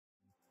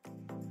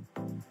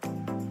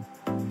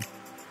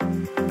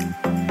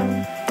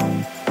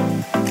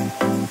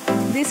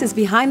This is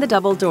Behind the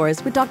Double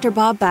Doors with Dr.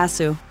 Bob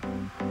Basu.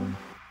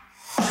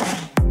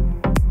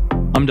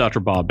 I'm Dr.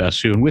 Bob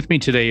Basu, and with me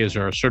today is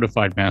our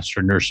certified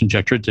master nurse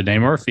injector, Danae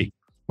Murphy.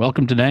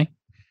 Welcome, Danae.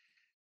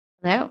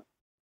 Hello.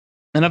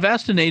 And I've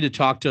asked Danae to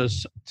talk to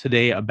us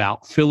today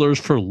about fillers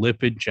for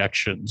lip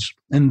injections.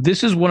 And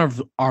this is one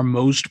of our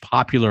most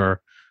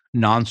popular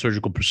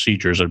non-surgical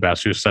procedures at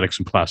Basu Aesthetics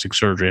and Plastic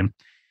Surgery.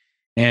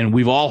 And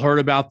we've all heard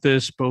about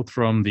this, both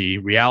from the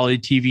reality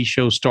TV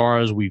show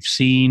stars we've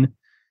seen.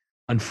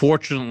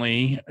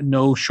 Unfortunately,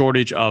 no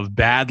shortage of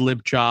bad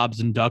lip jobs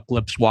and duck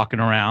lips walking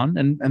around.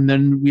 And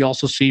then we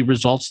also see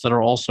results that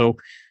are also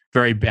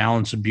very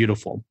balanced and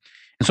beautiful.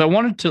 And so I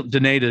wanted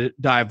Danae to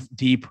dive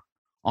deep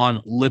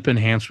on lip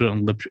enhancement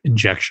and lip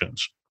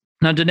injections.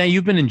 Now, Danae,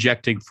 you've been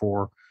injecting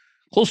for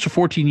close to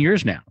 14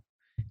 years now.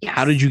 Yes.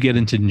 How did you get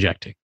into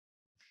injecting?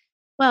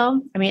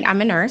 Well,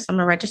 I'm a nurse. I'm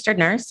a registered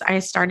nurse. I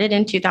started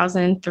in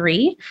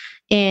 2003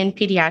 in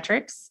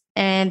pediatrics,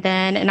 and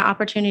then an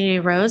opportunity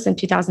arose in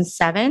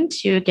 2007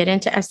 to get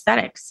into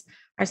aesthetics.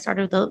 I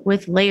started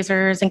with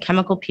lasers and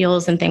chemical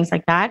peels and things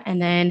like that,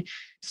 and then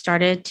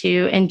started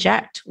to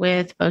inject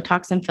with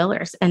Botox and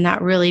fillers. And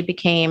that really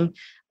became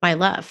my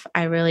love.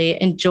 I really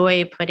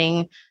enjoy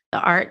putting the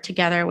art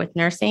together with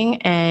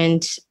nursing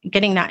and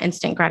getting that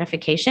instant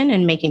gratification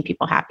and making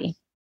people happy.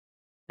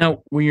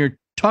 Now, when you're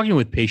talking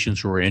with patients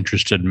who are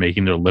interested in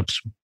making their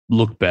lips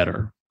look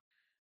better,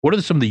 what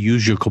are some of the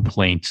usual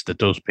complaints that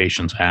those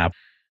patients have?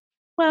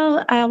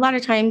 Well, a lot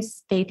of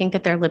times they think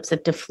that their lips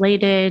have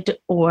deflated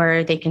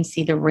or they can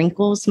see the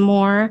wrinkles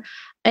more.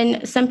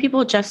 And some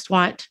people just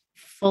want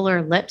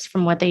fuller lips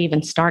from what they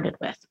even started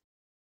with.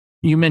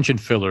 You mentioned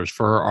fillers.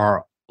 For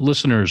our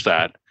listeners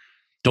that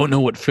don't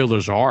know what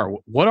fillers are,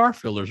 what are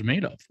fillers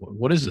made of?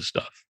 What is this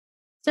stuff?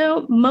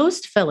 So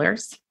most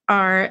fillers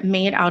are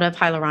made out of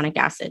hyaluronic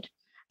acid.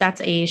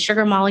 That's a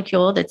sugar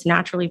molecule that's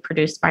naturally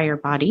produced by your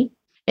body.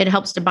 It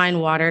helps to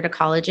bind water to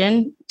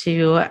collagen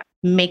to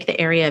make the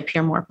area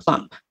appear more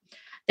plump.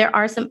 There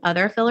are some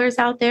other fillers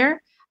out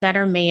there that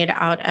are made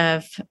out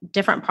of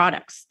different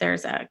products.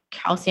 There's a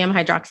calcium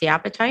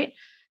hydroxyapatite,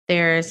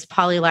 there's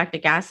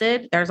polylactic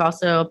acid, there's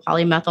also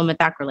polymethyl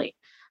methacrylate.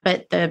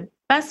 But the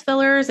best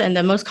fillers and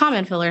the most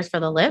common fillers for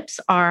the lips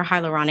are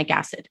hyaluronic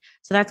acid.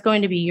 So that's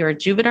going to be your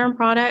Juvederm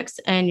products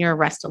and your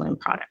Restylane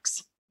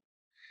products.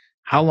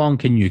 How long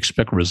can you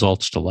expect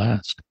results to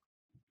last?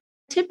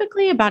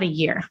 Typically about a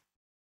year.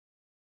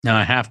 Now,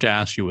 I have to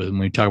ask you, when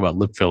we talk about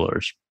lip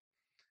fillers,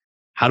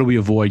 how do we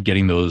avoid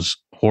getting those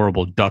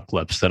horrible duck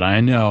lips that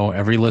I know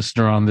every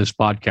listener on this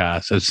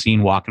podcast has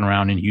seen walking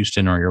around in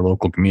Houston or your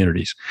local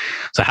communities?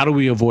 So how do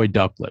we avoid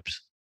duck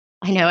lips?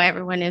 I know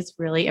everyone is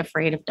really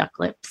afraid of duck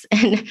lips.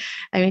 And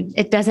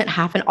it doesn't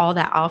happen all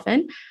that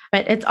often,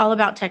 but it's all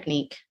about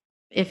technique.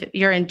 If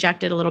you're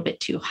injected a little bit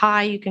too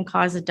high, you can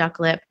cause a duck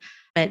lip,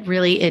 but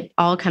really it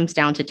all comes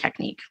down to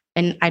technique.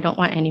 And I don't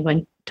want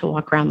anyone to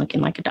walk around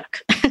looking like a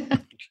duck.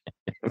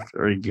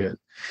 Very good.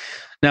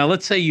 Now,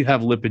 let's say you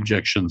have lip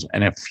injections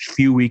and a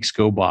few weeks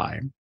go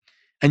by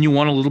and you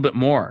want a little bit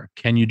more.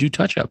 Can you do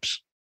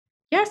touch-ups?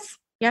 Yes.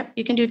 Yep.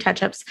 You can do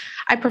touch-ups.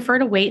 I prefer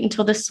to wait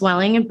until the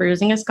swelling and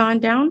bruising has gone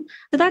down.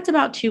 So that's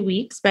about 2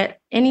 weeks, but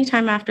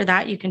anytime after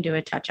that, you can do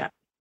a touch-up.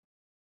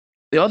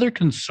 The other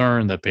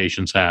concern that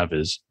patients have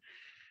is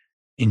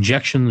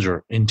injections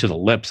or into the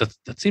lips.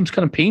 That seems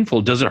kind of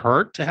painful. Does it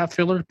hurt to have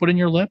fillers put in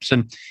your lips?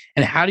 And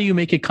how do you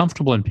make it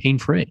comfortable and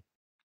pain-free?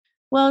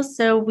 Well,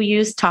 so we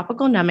use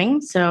topical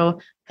numbing. So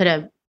put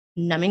a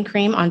numbing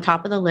cream on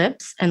top of the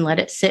lips and let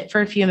it sit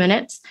for a few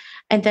minutes.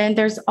 And then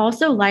there's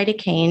also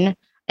lidocaine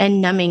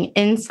and numbing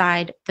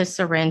inside the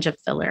syringe of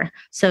filler.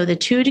 So the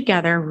two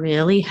together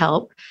really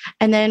help.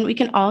 And then we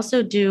can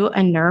also do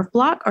a nerve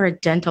block or a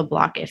dental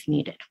block if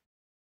needed.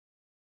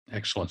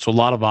 Excellent. So a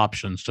lot of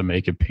options to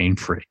make it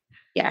pain-free.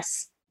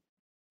 Yes.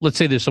 Let's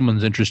say there's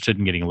someone's interested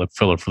in getting a lip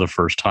filler for the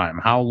first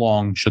time. How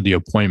long should the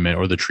appointment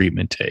or the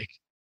treatment take?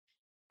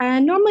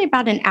 Normally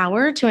about an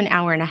hour to an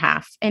hour and a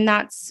half. And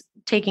that's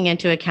taking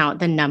into account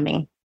the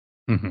numbing.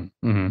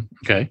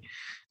 Okay.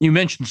 You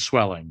mentioned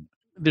swelling.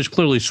 There's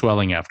clearly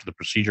swelling after the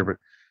procedure, but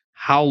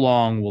how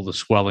long will the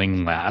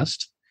swelling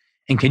last?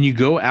 And can you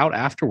go out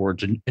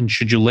afterwards? And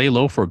should you lay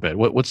low for a bit?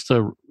 What's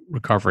the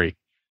recovery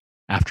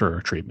after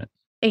a treatment?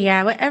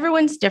 Yeah, well,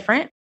 everyone's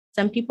different.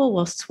 Some people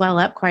will swell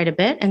up quite a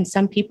bit, and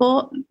some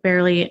people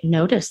barely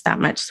notice that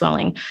much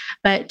swelling.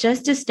 But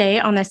just to stay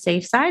on the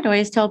safe side, I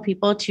always tell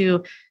people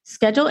to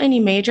schedule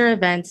any major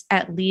events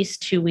at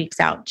least 2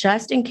 weeks out,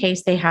 just in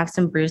case they have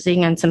some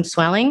bruising and some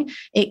swelling.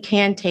 It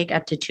can take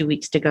up to 2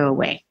 weeks to go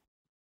away.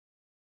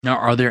 Now,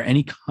 are there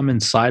any common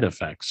side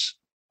effects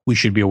we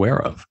should be aware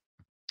of?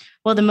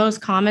 Well, the most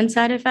common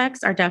side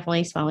effects are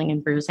definitely swelling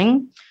and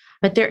bruising.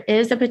 But there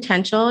is a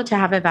potential to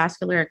have a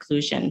vascular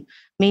occlusion,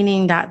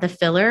 meaning that the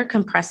filler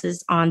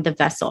compresses on the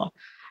vessel.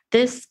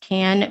 This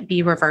can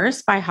be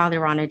reversed by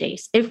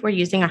hyaluronidase if we're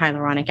using a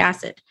hyaluronic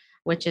acid,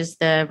 which is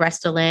the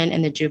Restylane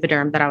and the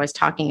Juvederm that I was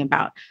talking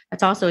about.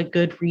 That's also a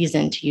good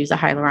reason to use a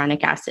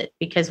hyaluronic acid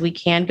because we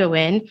can go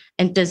in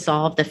and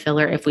dissolve the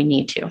filler if we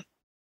need to.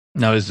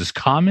 Now, is this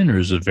common or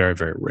is it very,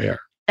 very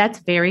rare? That's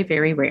very,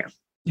 very rare.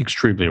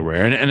 Extremely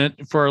rare.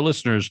 For our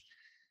listeners,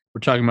 we're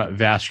talking about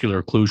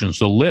vascular occlusion.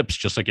 So lips,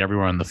 just like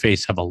everywhere on the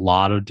face, have a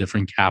lot of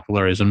different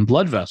capillaries and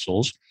blood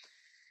vessels.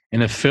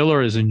 And if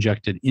filler is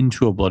injected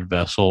into a blood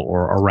vessel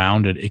or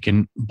around it, it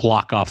can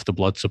block off the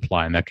blood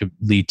supply, and that could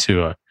lead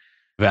to a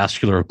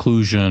vascular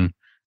occlusion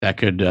that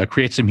could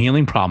create some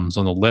healing problems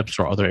on the lips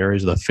or other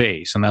areas of the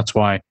face. And that's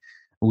why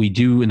we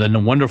do. And then the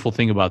wonderful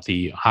thing about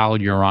the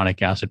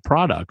hyaluronic acid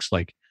products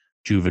like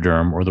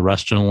Juvederm or the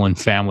Restylane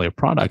family of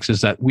products is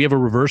that we have a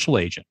reversal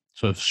agent.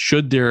 So if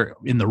should there,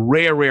 in the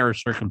rare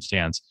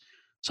circumstance,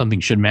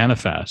 something should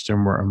manifest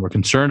and we're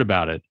concerned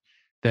about it,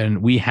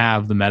 then we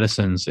have the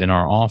medicines in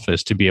our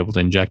office to be able to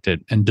inject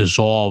it and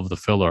dissolve the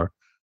filler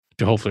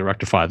to hopefully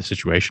rectify the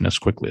situation as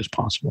quickly as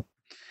possible.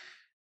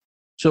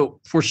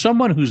 So for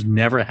someone who's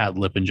never had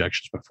lip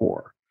injections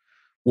before,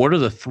 what are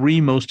the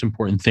 3 most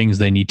important things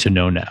they need to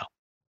know now?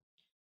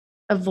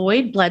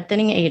 Avoid blood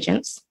thinning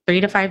agents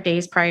 3 to 5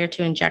 days prior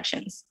to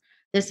injections.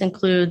 This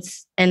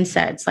includes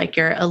NSAIDs like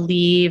your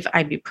Aleve,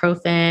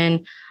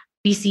 ibuprofen,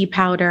 BC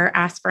powder,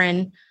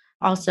 aspirin,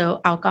 also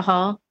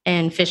alcohol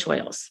and fish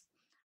oils.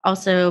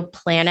 Also,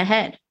 plan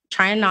ahead.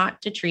 Try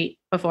not to treat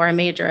before a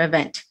major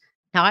event,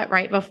 not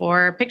right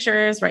before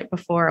pictures, right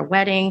before a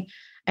wedding.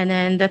 And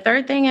then the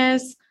third thing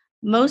is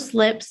most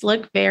lips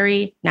look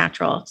very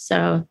natural.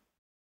 So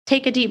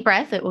take a deep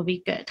breath. It will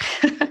be good.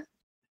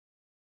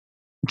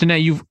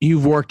 Danae,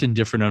 you've worked in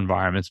different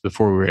environments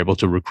before we were able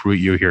to recruit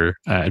you here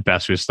at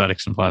Basu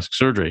Aesthetics and Plastic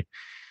Surgery,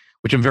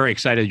 which I'm very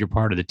excited you're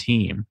part of the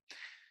team.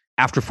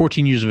 After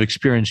 14 years of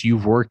experience,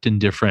 you've worked in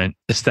different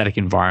aesthetic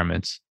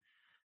environments.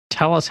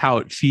 Tell us how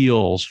it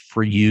feels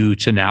for you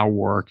to now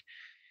work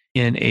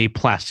in a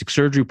plastic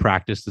surgery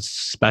practice that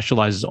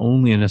specializes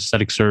only in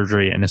aesthetic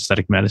surgery and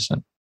aesthetic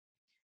medicine.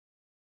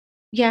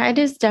 Yeah, it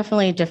is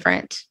definitely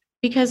different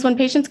because when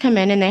patients come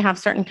in and they have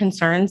certain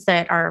concerns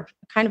that are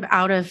kind of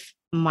out of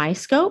my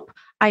scope,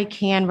 I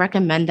can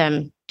recommend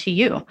them to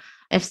you.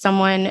 If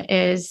someone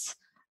is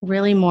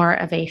really more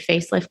of a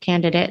facelift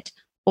candidate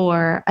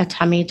or a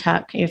tummy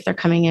tuck, if they're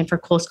coming in for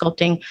cool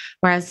sculpting,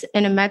 whereas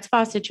in a med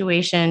spa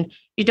situation,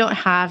 you don't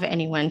have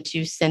anyone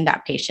to send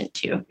that patient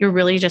to. You're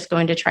really just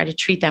going to try to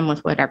treat them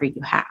with whatever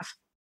you have.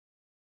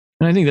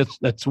 And I think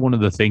that's one of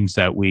the things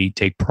that we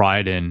take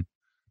pride in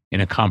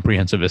a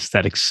comprehensive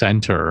aesthetic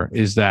center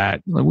is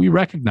that we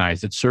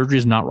recognize that surgery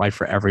is not right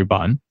for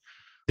everyone.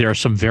 There are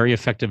some very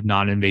effective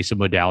non-invasive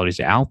modalities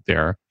out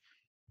there,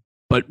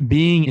 but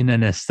being in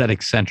an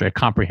aesthetic center, a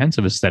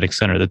comprehensive aesthetic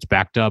center that's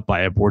backed up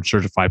by a board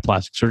certified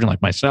plastic surgeon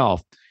like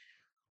myself,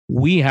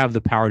 we have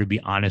the power to be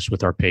honest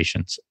with our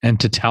patients and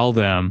to tell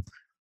them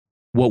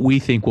what we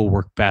think will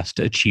work best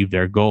to achieve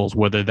their goals,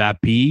 whether that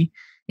be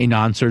a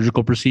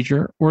non-surgical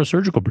procedure or a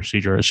surgical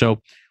procedure.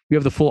 So we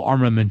have the full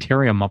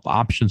armamentarium of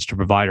options to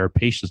provide our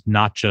patients,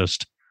 not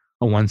just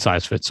a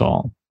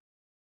one-size-fits-all.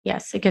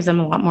 Yes, it gives them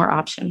a lot more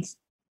options.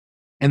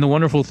 And the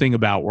wonderful thing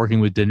about working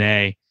with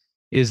Danae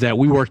is that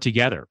we work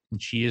together. And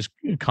she is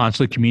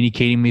constantly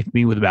communicating with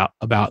me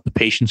about the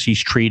patients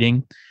she's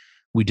treating.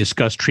 We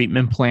discuss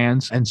treatment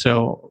plans. And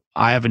so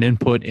I have an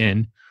input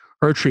in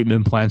her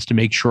treatment plans to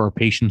make sure our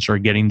patients are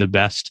getting the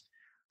best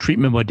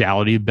treatment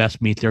modality,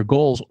 best meet their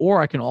goals.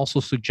 Or I can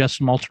also suggest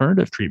some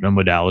alternative treatment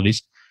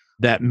modalities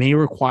that may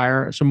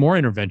require some more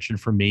intervention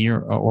from me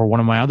or one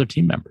of my other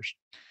team members.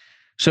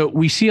 So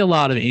we see a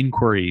lot of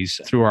inquiries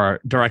through our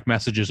direct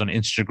messages on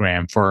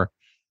Instagram for,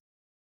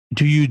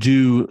 do you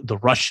do the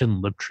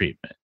Russian lip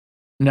treatment?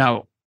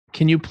 Now,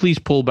 can you please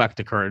pull back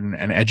the curtain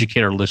and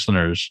educate our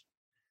listeners?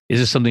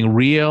 Is this something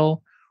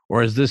real,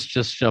 or is this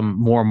just some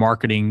more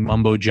marketing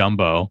mumbo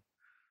jumbo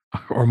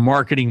or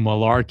marketing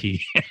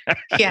malarkey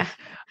Yeah.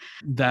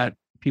 that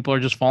people are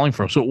just falling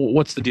for? So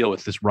what's the deal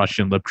with this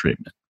Russian lip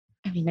treatment?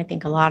 I mean, I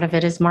think a lot of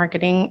it is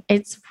marketing.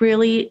 It's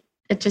really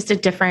just a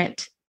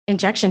different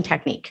injection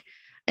technique.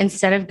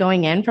 Instead of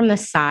going in from the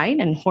side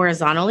and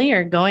horizontally,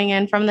 or going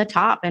in from the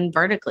top and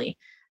vertically.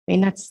 I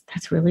mean,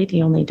 that's really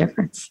the only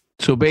difference.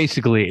 So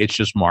basically, it's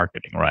just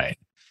marketing, right?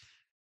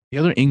 The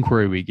other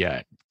inquiry we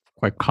get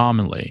quite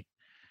commonly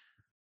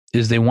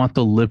is they want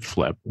the lip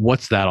flip.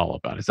 What's that all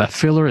about? Is that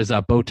filler? Is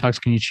that Botox?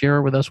 Can you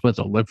share with us what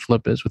the lip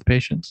flip is with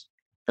patients?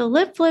 The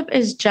lip flip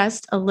is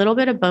just a little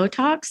bit of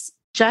Botox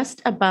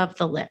just above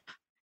the lip.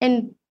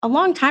 And a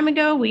long time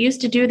ago, we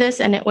used to do this,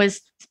 and it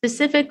was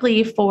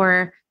specifically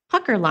for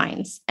pucker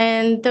lines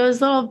and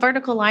those little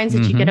vertical lines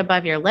that you get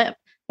above your lip.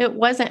 It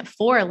wasn't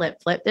for a lip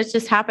flip. This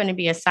just happened to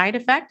be a side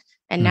effect.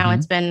 And now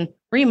it's been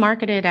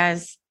remarketed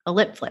as a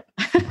lip flip.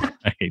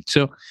 Right.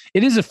 So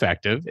it is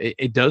effective.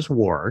 It does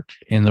work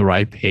in the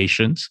right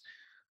patients.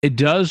 It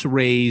does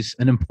raise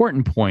an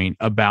important point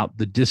about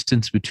the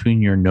distance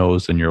between your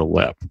nose and your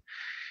lip.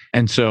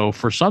 And so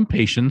for some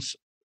patients,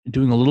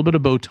 doing a little bit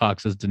of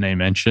Botox, as Danae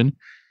mentioned,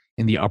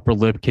 in the upper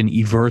lip can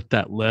evert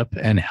that lip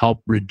and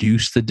help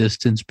reduce the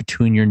distance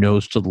between your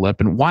nose to the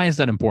lip. And why is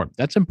that important?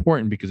 That's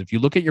important because if you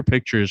look at your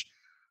pictures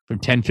from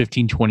 10,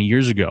 15, 20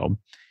 years ago,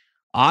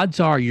 odds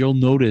are you'll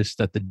notice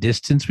that the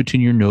distance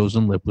between your nose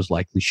and lip was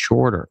likely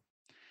shorter.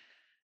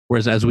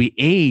 Whereas as we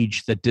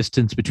age, the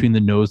distance between the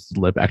nose and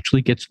the lip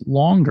actually gets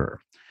longer.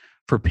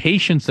 For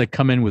patients that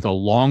come in with a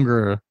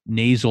longer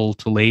nasal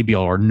to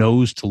labial or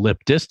nose to lip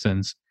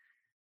distance,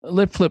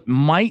 lip flip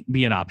might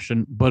be an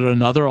option, but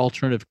another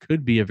alternative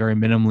could be a very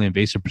minimally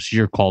invasive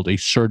procedure called a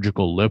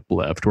surgical lip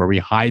lift, where we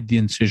hide the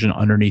incision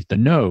underneath the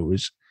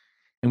nose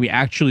and we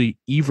actually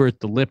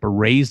evert the lip or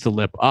raise the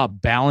lip up,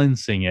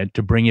 balancing it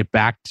to bring it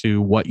back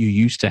to what you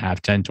used to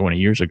have 10, 20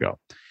 years ago.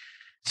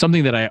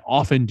 Something that I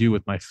often do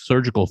with my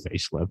surgical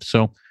facelift.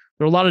 So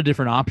there are a lot of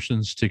different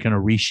options to kind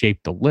of reshape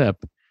the lip.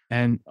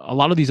 And a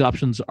lot of these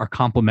options are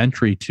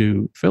complementary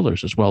to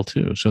fillers as well,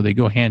 too. So they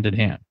go hand in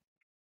hand.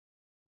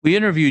 We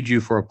interviewed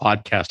you for a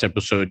podcast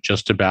episode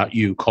just about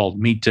you called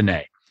Meet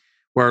Danae,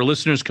 where our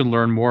listeners can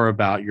learn more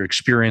about your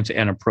experience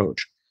and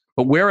approach.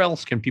 But where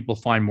else can people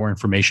find more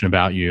information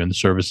about you and the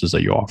services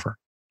that you offer?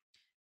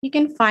 You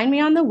can find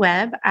me on the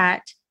web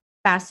at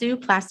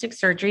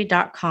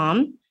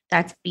basuplasticsurgery.com.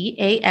 That's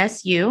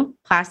BASU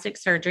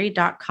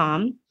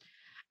plasticsurgery.com.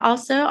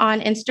 Also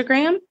on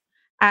Instagram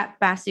at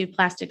Basu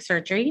Plastic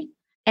Surgery,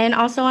 and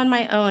also on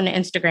my own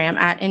Instagram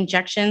at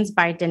Injections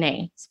by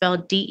Danae,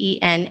 spelled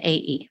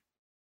DENAE.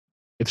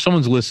 If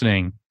someone's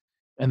listening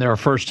and they're a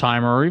first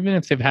timer, or even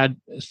if they've had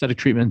aesthetic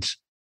treatments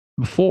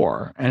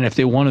before, and if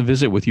they want to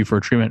visit with you for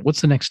a treatment,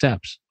 what's the next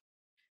steps?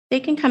 They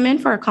can come in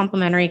for a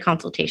complimentary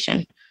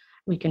consultation.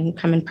 We can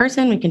come in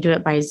person. We can do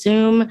it by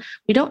Zoom.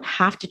 We don't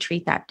have to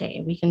treat that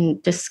day. We can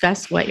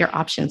discuss what your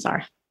options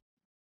are.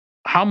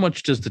 How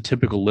much does the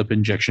typical lip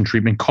injection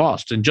treatment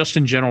cost? And just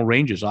in general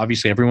ranges,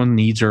 obviously everyone's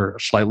needs are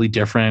slightly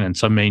different and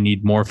some may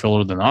need more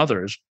filler than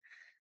others,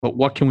 but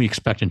what can we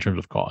expect in terms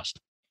of cost?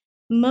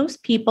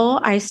 Most people,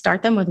 I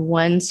start them with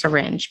one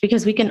syringe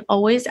because we can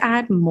always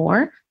add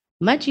more.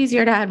 Much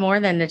easier to add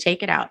more than to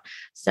take it out.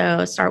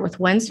 So start with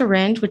one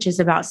syringe, which is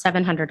about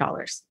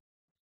 $700.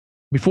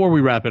 Before we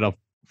wrap it up,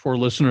 for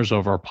listeners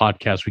of our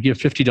podcast, we give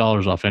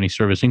 $50 off any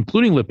service,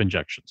 including lip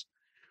injections.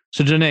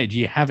 So Danae, do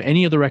you have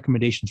any other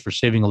recommendations for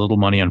saving a little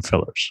money on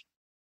fillers?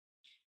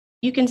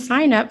 You can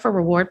sign up for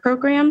reward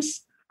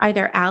programs,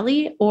 either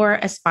Ally or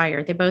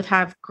Aspire. They both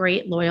have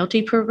great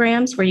loyalty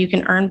programs where you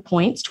can earn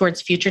points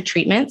towards future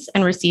treatments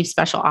and receive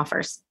special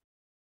offers.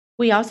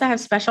 We also have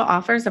special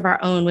offers of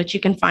our own, which you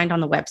can find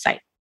on the website.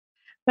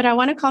 But I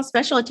want to call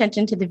special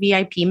attention to the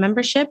VIP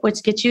membership,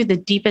 which gets you the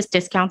deepest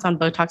discounts on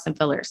Botox and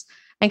fillers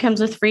and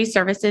comes with free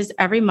services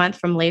every month,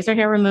 from laser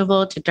hair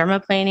removal to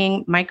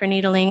dermaplaning,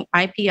 microneedling,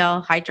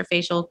 IPL,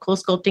 hydrofacial, cool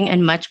sculpting,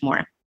 and much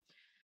more.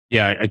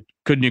 Yeah, I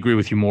couldn't agree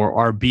with you more.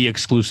 Our Be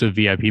Exclusive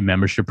VIP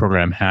membership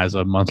program has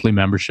a monthly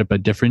membership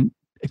at different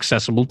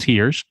accessible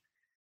tiers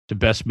to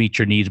best meet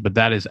your needs, but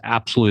that is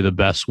absolutely the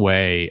best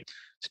way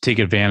to take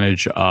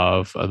advantage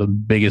of the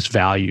biggest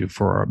value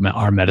for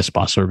our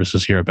Medi-Spa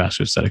services here at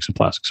Basu Aesthetics and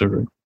Plastic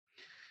Surgery.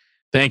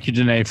 Thank you,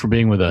 Danae, for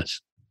being with us.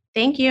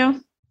 Thank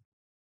you.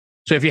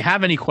 So if you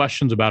have any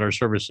questions about our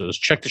services,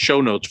 check the show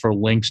notes for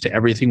links to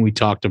everything we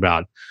talked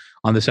about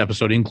on this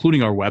episode,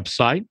 including our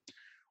website,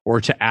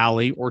 or to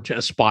Ally, or to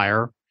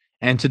Aspire,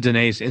 and to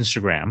Danae's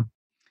Instagram.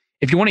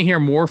 If you want to hear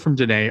more from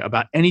Danae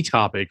about any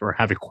topic or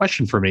have a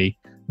question for me,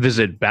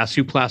 visit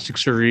Basu Plastic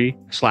Surgery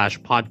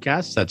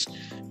 /podcast. That's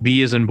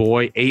B as in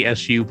boy,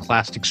 ASU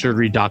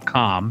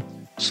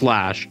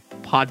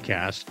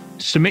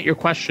plasticsurgery.com/podcast. Submit your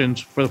questions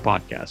for the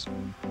podcast.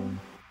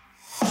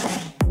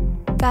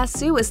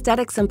 Basu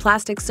Aesthetics and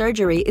Plastic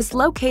Surgery is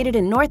located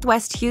in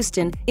Northwest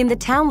Houston in the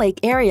Town Lake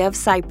area of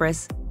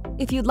Cypress.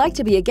 If you'd like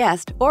to be a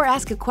guest or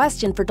ask a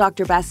question for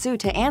Dr. Basu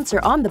to answer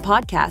on the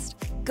podcast,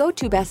 go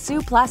to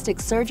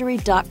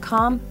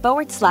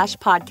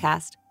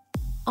basuplasticsurgery.com/podcast.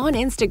 On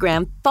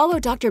Instagram, follow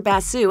Dr.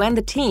 Basu and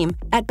the team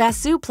at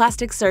Basu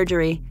Plastic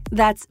Surgery.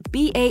 That's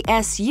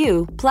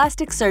BASU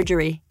Plastic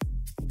Surgery.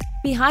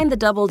 Behind the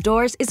Double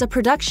Doors is a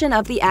production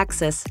of The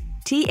Axis,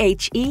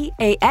 THEAXIS.io.